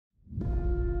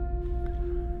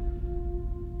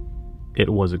It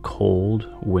was a cold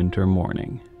winter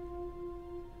morning.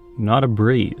 Not a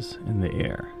breeze in the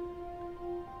air.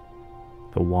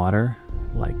 The water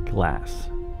like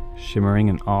glass, shimmering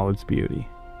in all its beauty.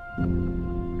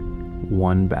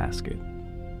 One basket,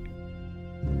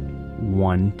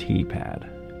 one tea pad,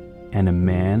 and a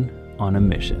man on a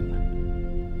mission.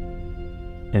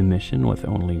 A mission with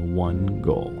only one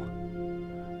goal.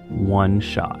 One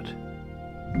shot.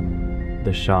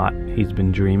 The shot he's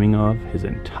been dreaming of his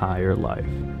entire life.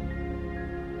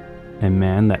 A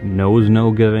man that knows no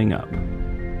giving up.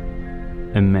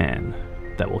 A man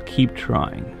that will keep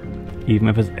trying, even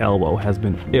if his elbow has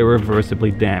been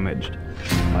irreversibly damaged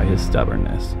by his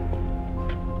stubbornness.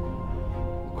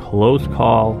 Close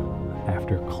call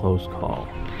after close call.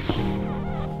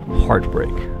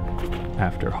 Heartbreak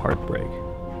after heartbreak.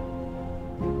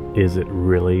 Is it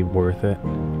really worth it?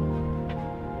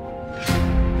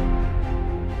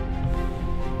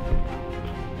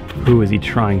 Who is he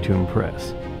trying to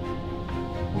impress?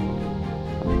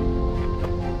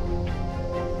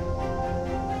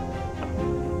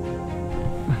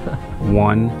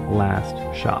 One last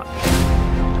shot.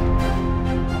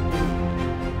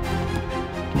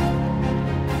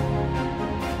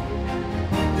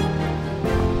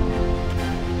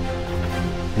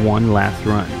 One last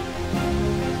run.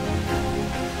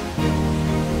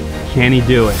 Can he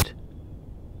do it?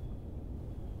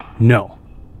 No.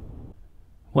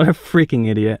 What a freaking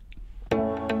idiot.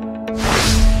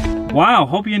 Wow,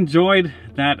 hope you enjoyed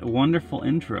that wonderful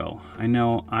intro. I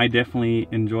know I definitely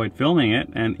enjoyed filming it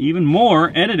and even more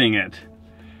editing it.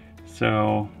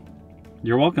 So,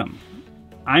 you're welcome.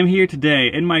 I'm here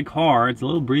today in my car. It's a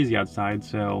little breezy outside,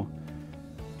 so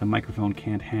the microphone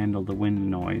can't handle the wind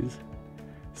noise.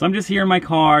 So I'm just here in my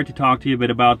car to talk to you a bit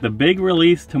about the big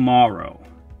release tomorrow.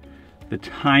 The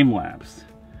time-lapse.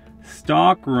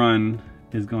 Stock run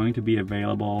is going to be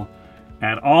available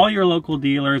at all your local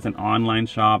dealers and online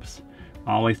shops.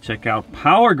 Always check out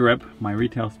Power Grip, my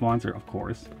retail sponsor, of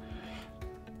course.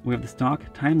 We have the stock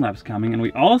time-lapse coming, and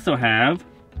we also have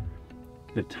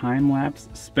the time-lapse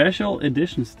special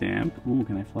edition stamp. Ooh,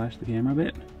 can I flash the camera a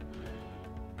bit?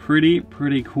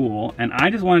 Pretty cool. And I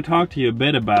just want to talk to you a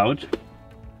bit about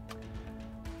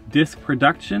disc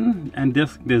production and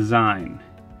disc design,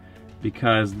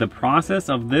 because the process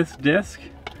of this disc,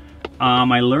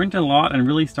 I learned a lot and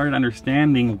really started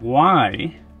understanding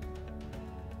why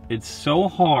it's so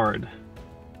hard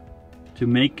to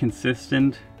make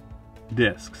consistent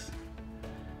discs.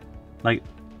 Like,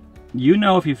 you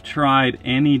know, if you've tried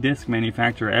any disc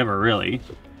manufacturer ever, really,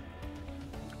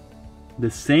 the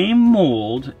same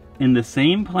mold in the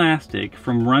same plastic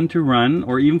from run to run,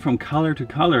 or even from color to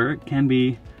color, can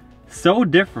be so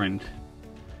different.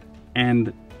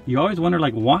 And you always wonder,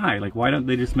 like, why? Like, why don't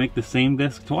they just make the same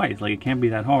disc twice? Like, it can't be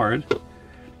that hard.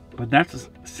 But that's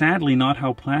sadly not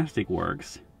how plastic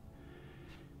works.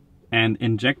 And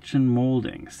injection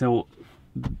molding. So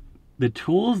the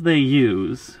tools they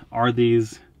use are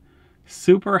these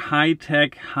super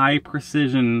high-tech,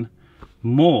 high-precision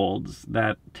molds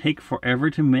that take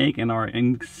forever to make and are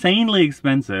insanely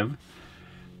expensive.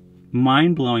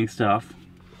 Mind-blowing stuff.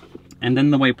 And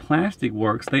then the way plastic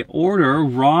works, they order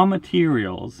raw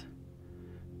materials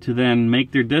to then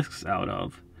make their discs out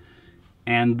of.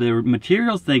 And the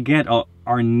materials they get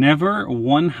are never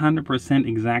 100%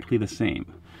 exactly the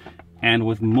same. And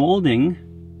with molding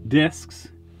discs,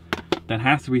 that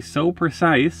has to be so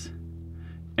precise,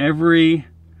 every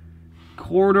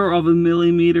quarter of a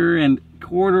millimeter and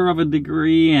quarter of a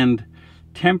degree and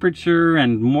temperature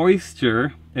and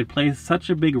moisture, it plays such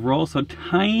a big role. So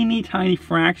tiny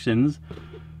fractions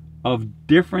of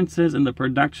differences in the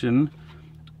production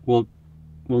will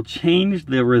change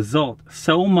the result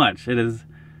so much. It is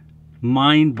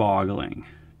mind-boggling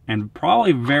and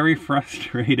probably very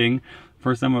frustrating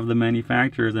for some of the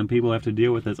manufacturers, and people have to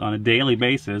deal with this on a daily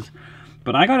basis.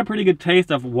 But I got a pretty good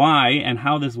taste of why and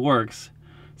how this works.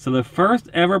 So the first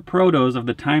ever protos of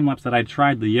the time-lapse that I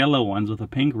tried, the yellow ones with a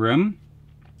pink rim,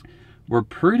 were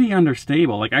pretty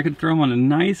unstable. Like, I could throw them on a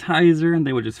nice hyzer and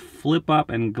they would just flip up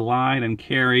and glide and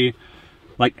carry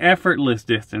like effortless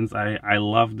distance. I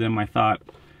loved them. I thought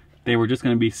they were just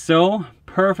going to be so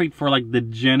perfect for like the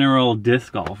general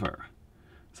disc golfer.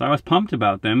 So I was pumped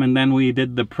about them. And then we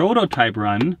did the prototype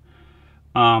run.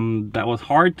 That was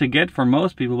hard to get for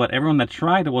most people, but everyone that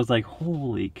tried it was like,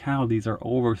 holy cow, these are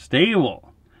overstable.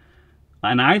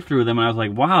 And I threw them and I was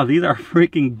like, wow, these are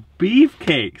freaking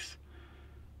beefcakes.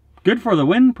 Good for the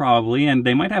win probably, and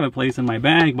they might have a place in my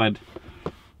bag, but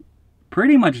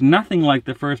pretty much nothing like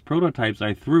the first prototypes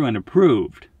I threw and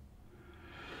approved.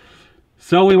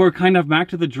 So we were kind of back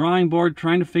to the drawing board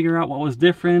trying to figure out what was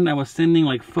different. I was sending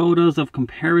like photos of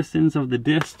comparisons of the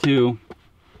disc to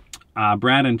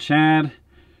Brad and Chad,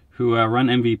 who run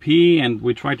MVP, and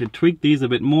we tried to tweak these a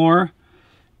bit more.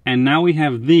 And now we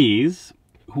have these,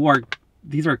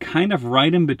 these are kind of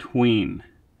right in between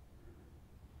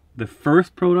the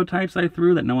first prototypes I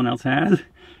threw that no one else has,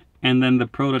 and then the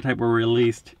prototype we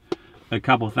released a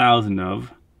couple thousand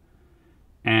of.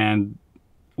 And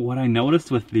what I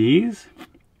noticed with these,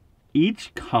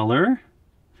 each color,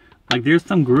 like there's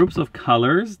some groups of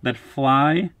colors that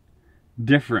fly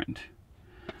different.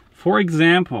 For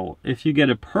example, if you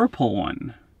get a purple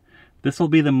one, this will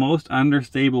be the most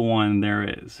understable one there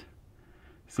is.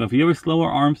 So if you have a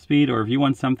slower arm speed, or if you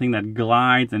want something that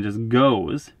glides and just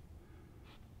goes,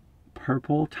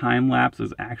 purple time-lapse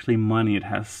is actually money. It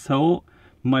has so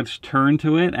much turn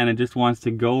to it, and it just wants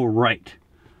to go right.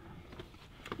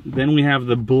 Then we have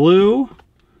the blue,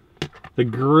 the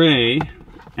gray,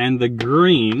 and the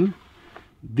green.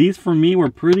 These for me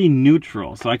were pretty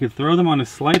neutral, so I could throw them on a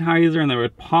slight hyzer and they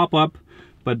would pop up,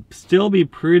 but still be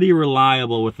pretty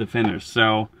reliable with the finish.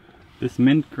 So this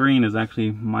mint green is actually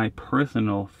my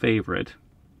personal favorite.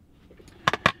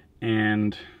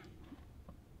 And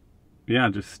yeah,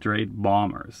 just straight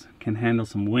bombers. Can handle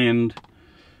some wind.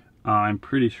 I'm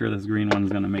pretty sure this green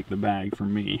one's gonna make the bag for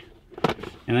me.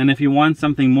 And then if you want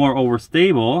something more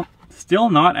overstable, still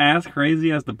not as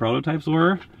crazy as the prototypes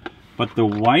were, but the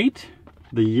white,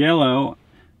 the yellow,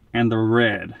 and the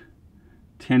red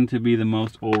tend to be the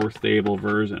most overstable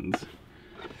versions.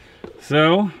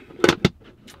 So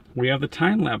we have the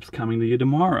time-lapse coming to you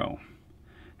tomorrow.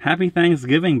 Happy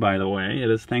Thanksgiving, by the way. It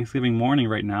is Thanksgiving morning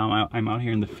right now. I'm out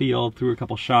here in the field, threw a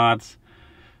couple shots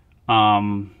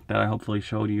that I hopefully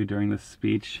showed you during this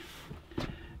speech.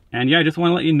 And yeah, I just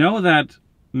want to let you know that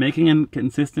making a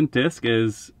consistent disc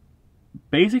is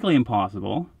basically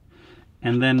impossible.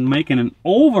 And then making an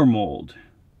overmold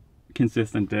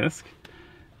consistent disc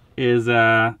is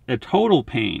a total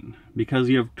pain, because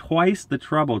you have twice the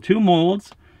trouble. 2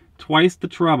 molds, twice the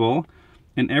trouble,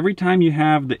 and every time you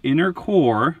have the inner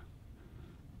core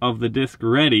of the disc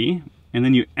ready, and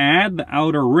then you add the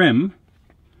outer rim,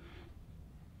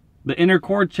 the inner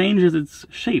core changes its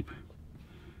shape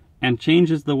and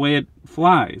changes the way it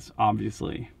flies,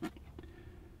 obviously.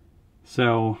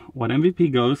 So what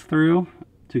MVP goes through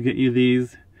to get you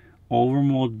these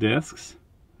overmold discs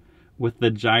with the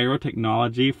gyro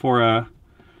technology for a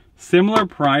similar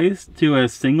price to a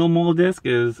single mold disc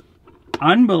is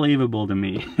unbelievable to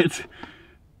me. It's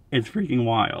freaking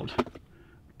wild.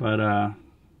 But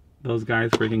those guys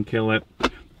freaking kill it.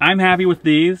 I'm happy with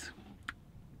these.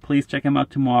 Please check them out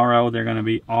tomorrow. They're going to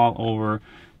be all over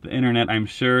the internet, I'm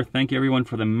sure. Thank you everyone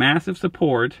for the massive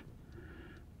support.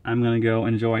 I'm going to go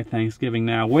enjoy Thanksgiving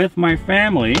now with my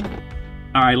family.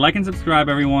 Alright, like and subscribe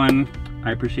everyone. I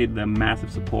appreciate the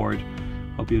massive support.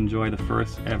 Hope you enjoy the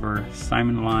first ever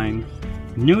Simon Line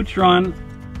Neutron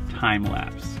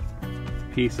time-lapse.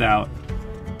 Peace out,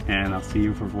 and I'll see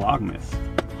you for Vlogmas.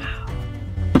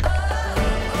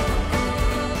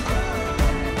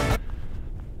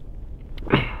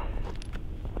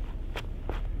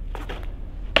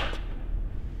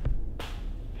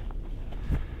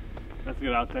 That's a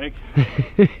good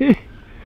outtake.